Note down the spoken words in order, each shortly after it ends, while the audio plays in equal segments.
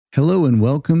Hello and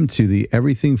welcome to the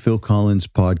Everything Phil Collins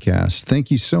podcast.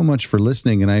 Thank you so much for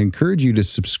listening, and I encourage you to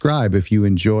subscribe if you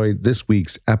enjoyed this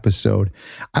week's episode.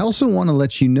 I also want to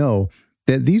let you know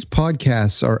that these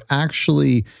podcasts are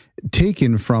actually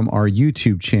taken from our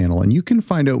YouTube channel, and you can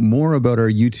find out more about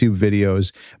our YouTube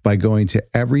videos by going to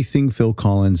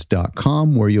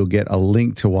everythingphilcollins.com, where you'll get a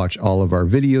link to watch all of our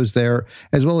videos there,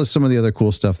 as well as some of the other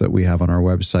cool stuff that we have on our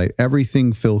website,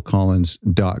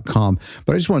 everythingphilcollins.com.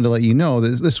 But I just wanted to let you know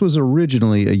that this was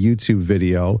originally a YouTube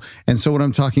video, and so when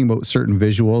I'm talking about certain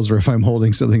visuals, or if I'm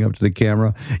holding something up to the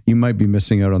camera, you might be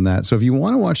missing out on that. So if you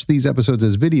want to watch these episodes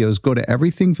as videos, go to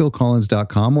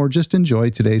everythingphilcollins.com or just enjoy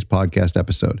today's podcast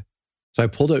episode. So I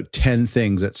pulled out 10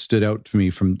 things that stood out to me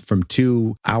from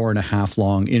 2 hour-and-a-half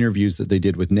long interviews that they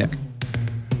did with Nick.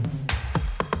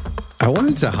 I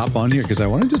wanted to hop on here because I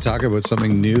wanted to talk about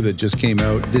something new that just came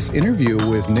out. This interview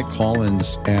with Nick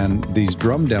Collins and these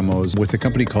drum demos with a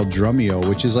company called Drumeo,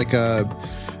 which is like a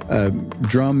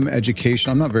drum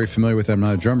education. I'm not very familiar with it. I'm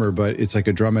not a drummer, but it's like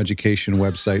a drum education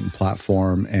website and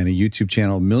platform and a YouTube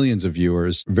channel, millions of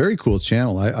viewers. Very cool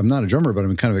channel. I'm not a drummer, but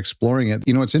I'm kind of exploring it.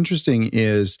 You know, what's interesting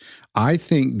is I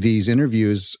think these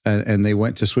interviews, and they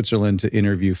went to Switzerland to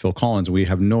interview Phil Collins. We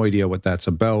have no idea what that's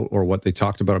about or what they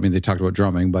talked about. I mean, they talked about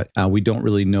drumming, but we don't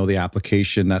really know the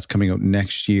application that's coming out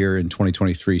next year in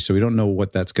 2023. So we don't know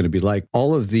what that's going to be like.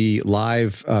 All of the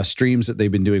live streams that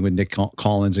they've been doing with Nick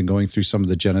Collins and going through some of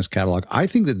the Genesis catalog, I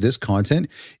think that this content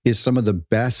is some of the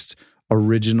best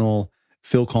original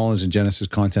Phil Collins and Genesis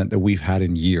content that we've had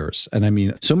in years. And I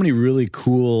mean, so many really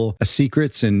cool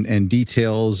secrets and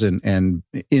details and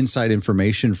inside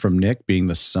information from Nick, being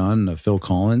the son of Phil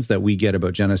Collins, that we get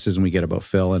about Genesis and we get about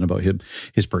Phil and about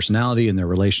his personality and their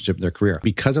relationship, their career.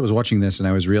 Because I was watching this and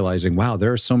I was realizing, wow,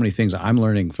 there are so many things I'm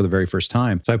learning for the very first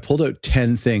time. So I pulled out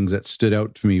 10 things that stood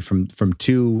out to me from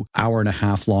 2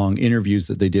 hour-and-a-half long interviews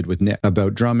that they did with Nick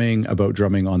about drumming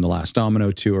on the Last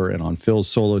Domino tour and on Phil's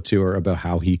solo tour, about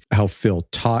how Phil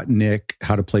taught Nick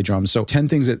how to play drums. So 10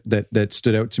 things that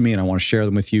stood out to me, and I want to share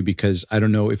them with you because I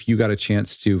don't know if you got a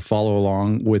chance to follow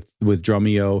along with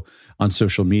Drumeo on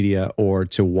social media or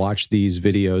to watch these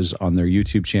videos on their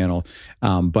YouTube channel.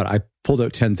 But I pulled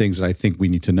out 10 things that I think we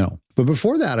need to know. But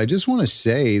before that, I just want to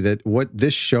say that what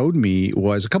this showed me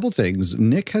was a couple things.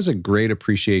 Nick has a great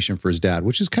appreciation for his dad,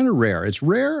 which is kind of rare. It's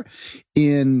rare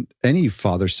in any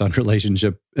father-son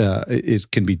relationship.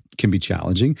 Can be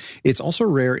challenging. It's also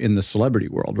rare in the celebrity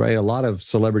world, right? A lot of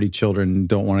celebrity children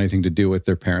don't want anything to do with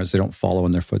their parents. They don't follow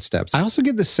in their footsteps. I also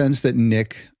get the sense that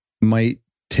Nick might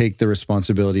take the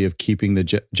responsibility of keeping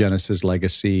the Genesis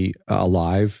legacy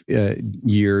alive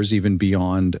years even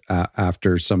beyond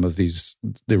after some of the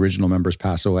original members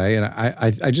pass away. And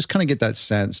I just kind of get that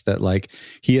sense that like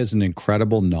he has an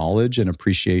incredible knowledge and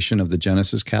appreciation of the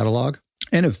Genesis catalog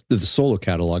and of the solo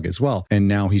catalog as well. And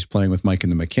now he's playing with Mike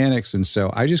and the Mechanics. And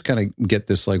so I just kind of get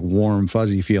this like warm,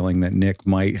 fuzzy feeling that Nick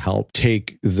might help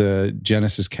take the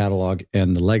Genesis catalog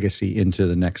and the legacy into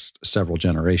the next several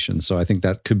generations. So I think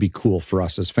that could be cool for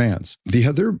us as fans. The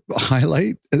other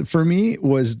highlight for me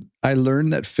was I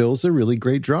learned that Phil's a really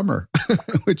great drummer,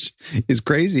 which is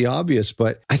crazy obvious,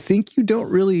 but I think you don't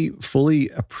really fully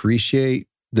appreciate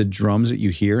the drums that you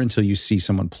hear until you see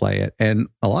someone play it. And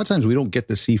a lot of times we don't get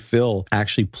to see Phil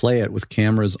actually play it with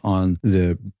cameras on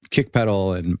the kick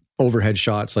pedal and overhead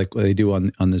shots like they do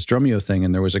on this Drumeo thing.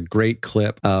 And there was a great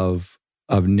clip of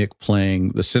Nick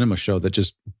playing the Cinema Show that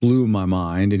just blew my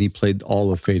mind. And he played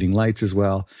all of Fading Lights as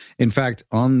well. In fact,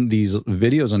 on these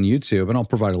videos on YouTube, and I'll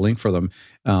provide a link for them,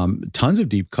 tons of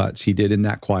deep cuts. He did In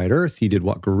That Quiet Earth. He did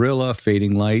What Gorilla,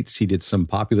 Fading Lights. He did some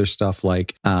popular stuff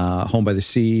like Home by the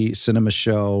Sea, Cinema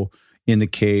Show, In the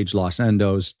Cage, Los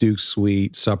Endos, Duke's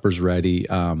Suite, Supper's Ready.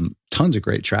 Tons of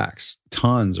great tracks,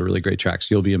 tons of really great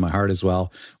tracks. You'll Be in My Heart as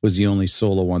well was the only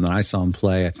solo one that I saw him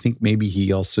play. I think maybe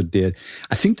he also did.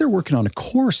 I think they're working on a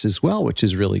course as well, which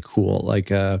is really cool,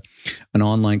 like an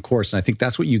online course. And I think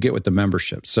that's what you get with the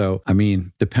membership. So, I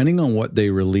mean, depending on what they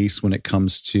release when it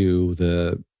comes to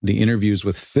the interviews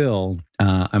with Phil,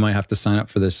 I might have to sign up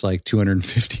for this like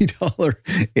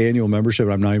 $250 annual membership.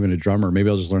 I'm not even a drummer. Maybe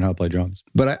I'll just learn how to play drums.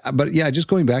 But yeah, just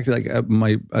going back to like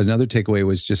another takeaway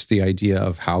was just the idea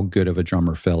of how good of a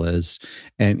drummer Phil is,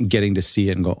 and getting to see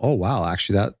it and go, oh wow,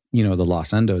 actually that, you know, the Los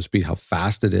Endos beat, how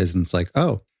fast it is, and it's like,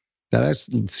 oh, that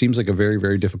seems like a very,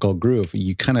 very difficult groove.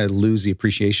 You kind of lose the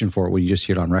appreciation for it when you just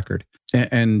hear it on record.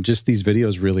 And just these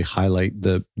videos really highlight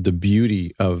the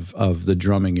beauty of the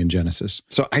drumming in Genesis.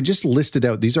 So I just listed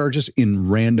out, these are just in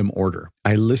random order.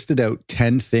 I listed out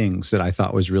 10 things that I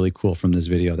thought was really cool from this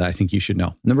video that I think you should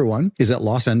know. Number one is that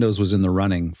Los Endos was in the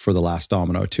running for the last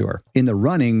Domino tour. In the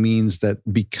running means that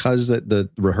because the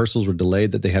rehearsals were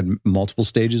delayed, that they had multiple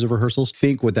stages of rehearsals.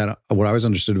 Think what I was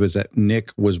understood was that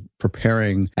Nick was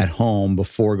preparing at home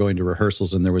before going to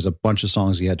rehearsals, and there was a bunch of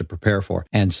songs he had to prepare for.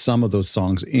 And some of those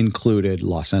songs included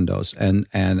Los Endos.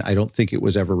 And I don't think it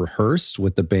was ever rehearsed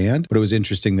with the band, but it was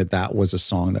interesting that that was a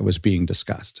song that was being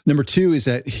discussed. Number two is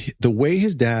that the way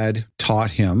his dad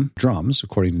taught him drums,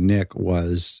 according to Nick,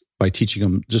 was by teaching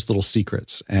him just little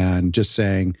secrets and just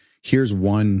saying, here's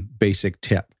one basic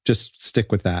tip, just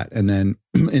stick with that. And then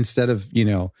instead of,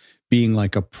 being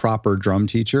like a proper drum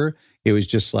teacher, it was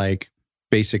just like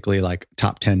basically like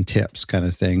top 10 tips kind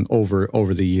of thing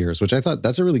over the years, which I thought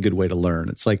that's a really good way to learn.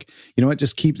 It's like, you know what,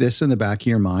 just keep this in the back of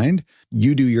your mind.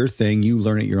 You do your thing, you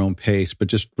learn at your own pace, but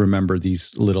just remember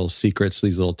these little secrets,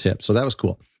 these little tips. So that was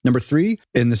cool. Number three,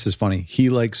 and this is funny, he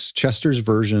likes Chester's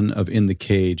version of In the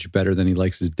Cage better than he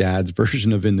likes his dad's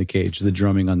version of In the Cage, the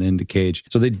drumming on the In the Cage.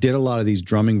 So they did a lot of these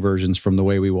drumming versions from The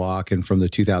Way We Walk and from the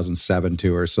 2007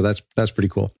 tour. So that's pretty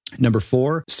cool. Number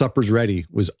four, Supper's Ready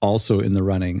was also in the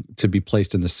running to be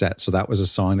placed in the set. So that was a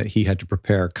song that he had to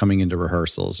prepare coming into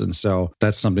rehearsals. And so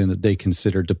that's something that they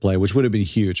considered to play, which would have been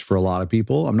huge for a lot of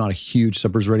people. I'm not a huge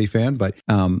Supper's Ready fan, but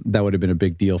that would have been a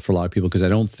big deal for a lot of people because I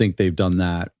don't think they've done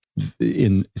that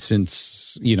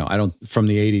since from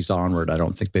the 80s onward. I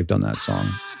don't think they've done that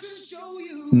song.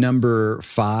 Number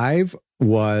five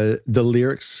was the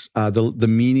lyrics, the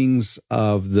meanings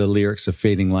of the lyrics of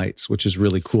Fading Lights, which is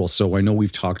really cool. So I know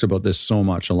we've talked about this so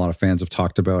much. A lot of fans have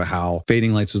talked about how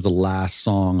Fading Lights was the last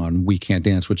song on We Can't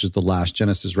Dance, which is the last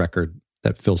Genesis record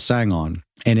that Phil sang on.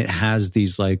 And it has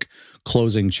these like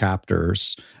closing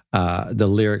chapters. The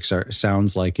lyrics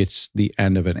sounds like it's the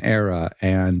end of an era.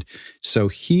 And so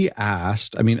he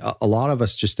asked, a lot of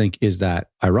us just think, is that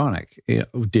ironic?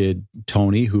 Did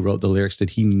Tony, who wrote the lyrics,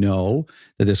 did he know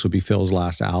that this would be Phil's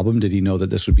last album? Did he know that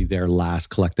this would be their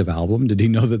last collective album? Did he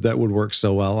know that that would work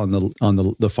so well on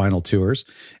the final tours?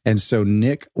 And so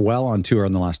Nick, while on tour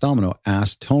on the last Domino,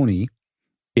 asked Tony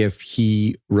if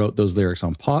he wrote those lyrics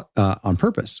on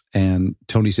purpose. And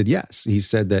Tony said yes. He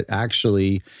said that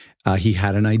actually he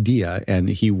had an idea and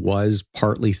he was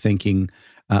partly thinking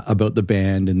about the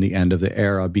band and the end of the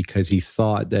era because he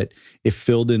thought that if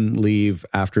Phil didn't leave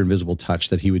after Invisible Touch,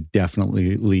 that he would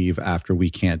definitely leave after We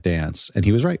Can't Dance. And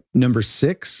he was right. Number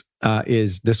six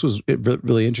this was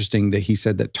really interesting that he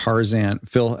said that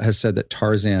Phil has said that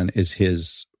Tarzan is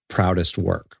his proudest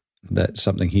work. That's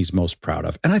something he's most proud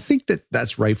of. And I think that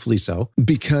that's rightfully so,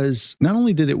 because not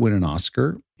only did it win an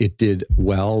Oscar, it did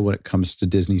well when it comes to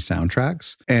Disney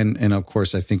soundtracks. And of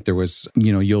course, I think there was,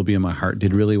 You'll Be in My Heart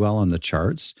did really well on the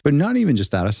charts. But not even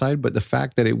just that aside, but the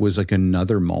fact that it was like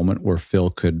another moment where Phil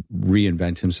could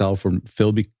reinvent himself, where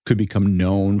Phil could become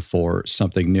known for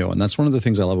something new. And that's one of the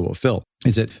things I love about Phil,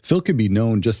 is that Phil could be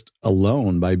known just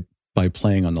alone by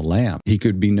playing on the Lamb. He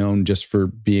could be known just for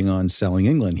being on Selling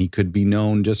England. He could be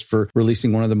known just for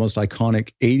releasing one of the most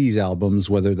iconic 80s albums,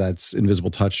 whether that's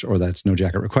Invisible Touch or that's No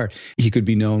Jacket Required. He could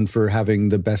be known for having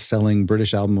the best-selling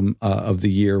British album of the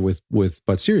year with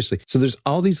But Seriously. So there's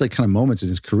all these like kind of moments in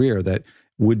his career that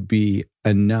would be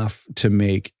enough to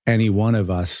make any one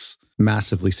of us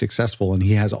massively successful. And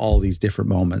he has all these different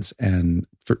moments. And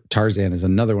for Tarzan is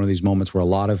another one of these moments where a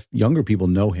lot of younger people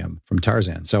know him from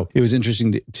Tarzan. So it was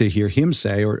interesting to hear him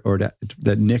say, or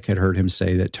that Nick had heard him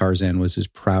say that Tarzan was his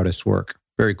proudest work.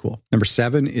 Very cool. Number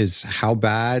seven is how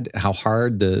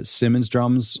hard the Simmons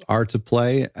drums are to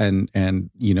play. And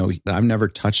I've never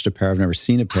touched a pair. I've never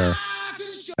seen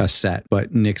a set,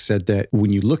 but Nick said that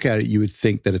when you look at it, you would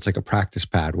think that it's like a practice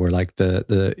pad where like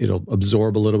it'll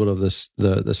absorb a little bit of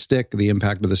the stick, the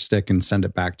impact of the stick, and send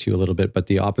it back to you a little bit. But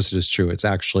the opposite is true. It's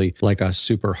actually like a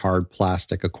super hard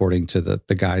plastic, according to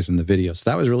the guys in the video. So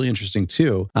that was really interesting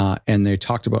too. And they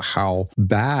talked about how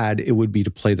bad it would be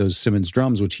to play those Simmons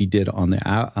drums, which he did on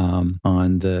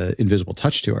the Invisible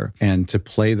Touch tour, and to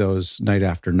play those night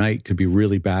after night could be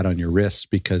really bad on your wrists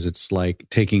because it's like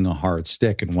taking a hard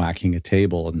stick and whacking a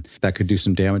table, and that could do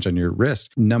some damage on your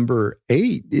wrist. Number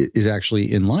 8 is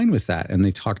actually in line with that. And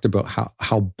they talked about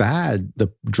how bad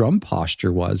the drum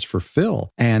posture was for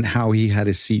Phil and how he had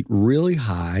his seat really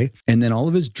high. And then all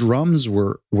of his drums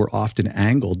were often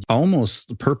angled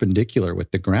almost perpendicular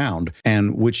with the ground,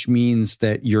 and which means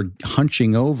that you're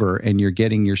hunching over and you're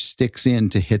getting your sticks in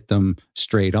to hit them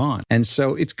straight on. And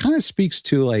so it kind of speaks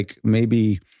to like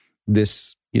maybe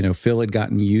this, Phil had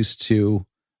gotten used to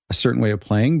a certain way of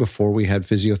playing before we had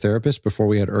physiotherapists, before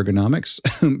we had ergonomics,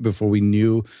 before we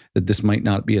knew that this might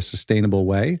not be a sustainable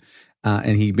way.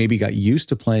 And he maybe got used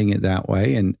to playing it that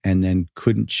way and then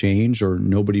couldn't change, or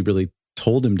nobody really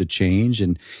told him to change,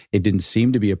 and it didn't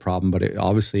seem to be a problem, but it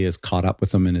obviously has caught up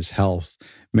with him in his health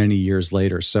many years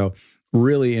later. So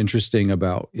really interesting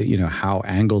about, how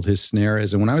angled his snare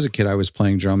is. And when I was a kid, I was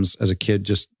playing drums as a kid,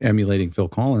 just emulating Phil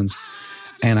Collins.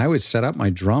 And I would set up my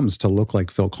drums to look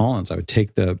like Phil Collins. I would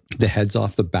take the heads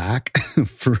off the back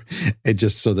for it,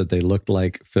 just so that they looked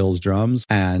like Phil's drums.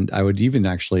 And I would even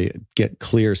actually get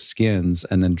clear skins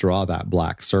and then draw that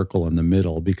black circle in the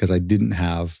middle, because I didn't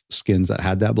have skins that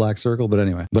had that black circle. But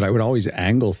anyway, I would always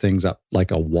angle things up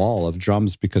like a wall of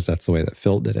drums, because that's the way that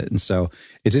Phil did it. And so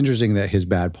it's interesting that his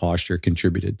bad posture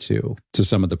contributed to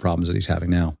some of the problems that he's having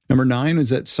now. Number 9 is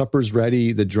that Supper's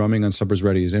Ready, the drumming on Supper's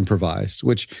Ready is improvised,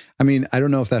 which, I mean, I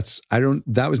don't know if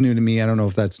that was new to me. I don't know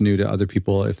if that's new to other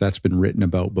people, if that's been written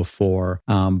about before.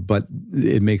 But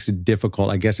it makes it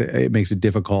difficult. I guess it makes it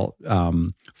difficult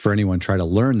for anyone try to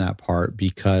learn that part,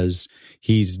 because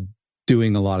he's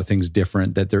doing a lot of things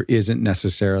different, that there isn't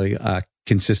necessarily a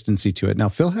consistency to it. Now,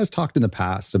 Phil has talked in the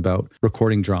past about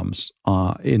recording drums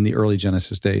in the early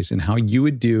Genesis days, and how you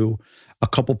would do a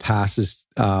couple passes,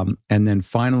 and then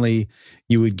finally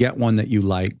you would get one that you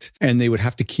liked, and they would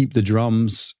have to keep the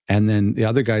drums, and then the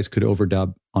other guys could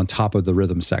overdub on top of the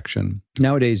rhythm section.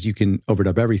 Nowadays, you can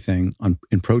overdub everything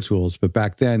in Pro Tools, but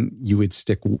back then you would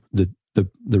stick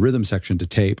the rhythm section to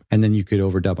tape, and then you could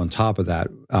overdub on top of that.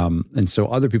 And so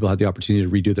other people had the opportunity to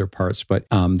redo their parts, but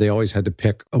they always had to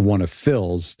pick one of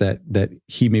Phil's that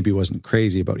he maybe wasn't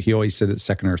crazy about. He always said that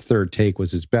second or third take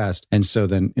was his best. And so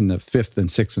then in the 5th and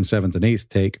 6th and 7th and 8th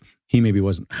take, he maybe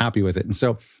wasn't happy with it. And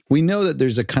so we know that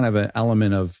there's a kind of an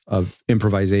element of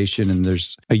improvisation, and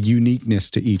there's a uniqueness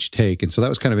to each take. And so that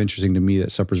was kind of interesting to me,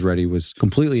 that Supper's Ready was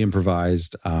completely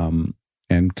improvised,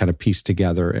 and kind of pieced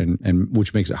together, and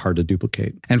which makes it hard to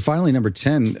duplicate. And finally, number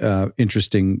 10,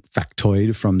 interesting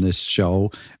factoid from this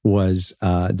show was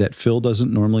that Phil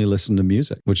doesn't normally listen to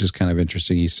music, which is kind of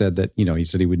interesting. He said that, he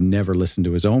said he would never listen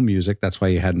to his own music. That's why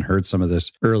he hadn't heard some of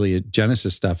this early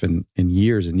Genesis stuff in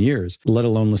years and years, let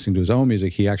alone listening to his own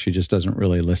music. He actually just doesn't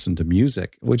really listen to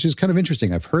music, which is kind of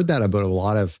interesting. I've heard that about a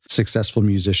lot of successful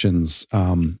musicians,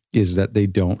 is that they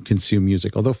don't consume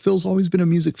music, although Phil's always been a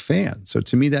music fan. So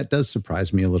to me, that does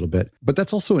surprise me a little bit. But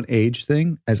that's also an age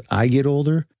thing. As I get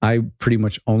older, I pretty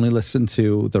much only listen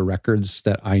to the records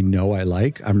that I know I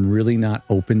like. I'm really not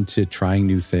open to trying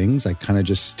new things. I kind of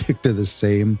just stick to the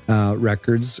same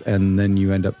records, and then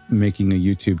you end up making a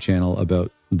YouTube channel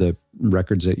about the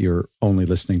records that you're only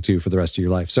listening to for the rest of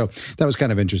your life. So that was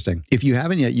kind of interesting. If you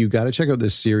haven't yet, you got to check out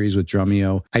this series with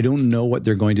Drumeo. I don't know what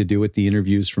they're going to do with the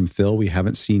interviews from Phil. We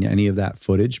haven't seen any of that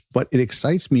footage, but it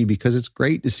excites me because it's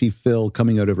great to see Phil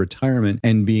coming out of retirement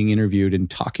and being interviewed and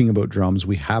talking about drums.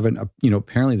 We haven't,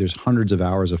 apparently there's hundreds of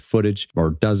hours of footage,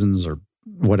 or dozens or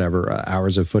whatever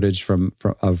hours of footage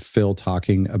of Phil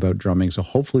talking about drumming. So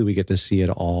hopefully we get to see it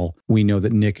all. We know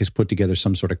that Nick has put together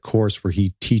some sort of course where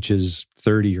he teaches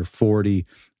 30 or 40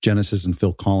 Genesis and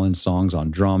Phil Collins songs on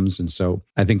drums. And so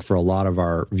I think for a lot of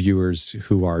our viewers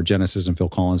who are Genesis and Phil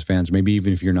Collins fans, maybe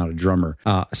even if you're not a drummer,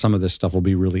 some of this stuff will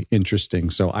be really interesting.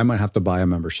 So I might have to buy a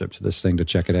membership to this thing to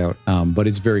check it out. But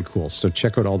it's very cool. So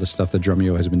check out all the stuff that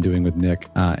Drumeo has been doing with Nick.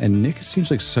 And Nick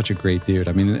seems like such a great dude.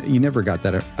 I mean, you never got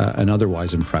that an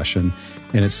otherwise impression.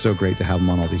 And it's so great to have him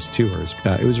on all these tours.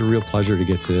 It was a real pleasure to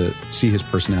get to see his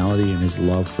personality and his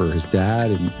love for his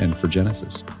dad and for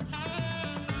Genesis.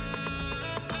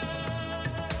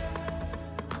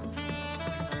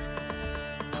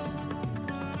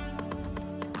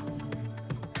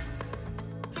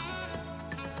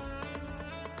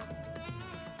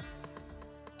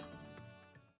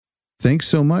 Thanks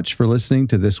so much for listening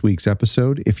to this week's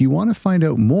episode. If you want to find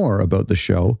out more about the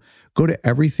show, go to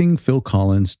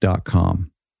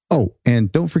everythingphilcollins.com. Oh,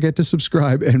 and don't forget to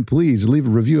subscribe, and please leave a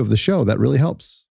review of the show. That really helps.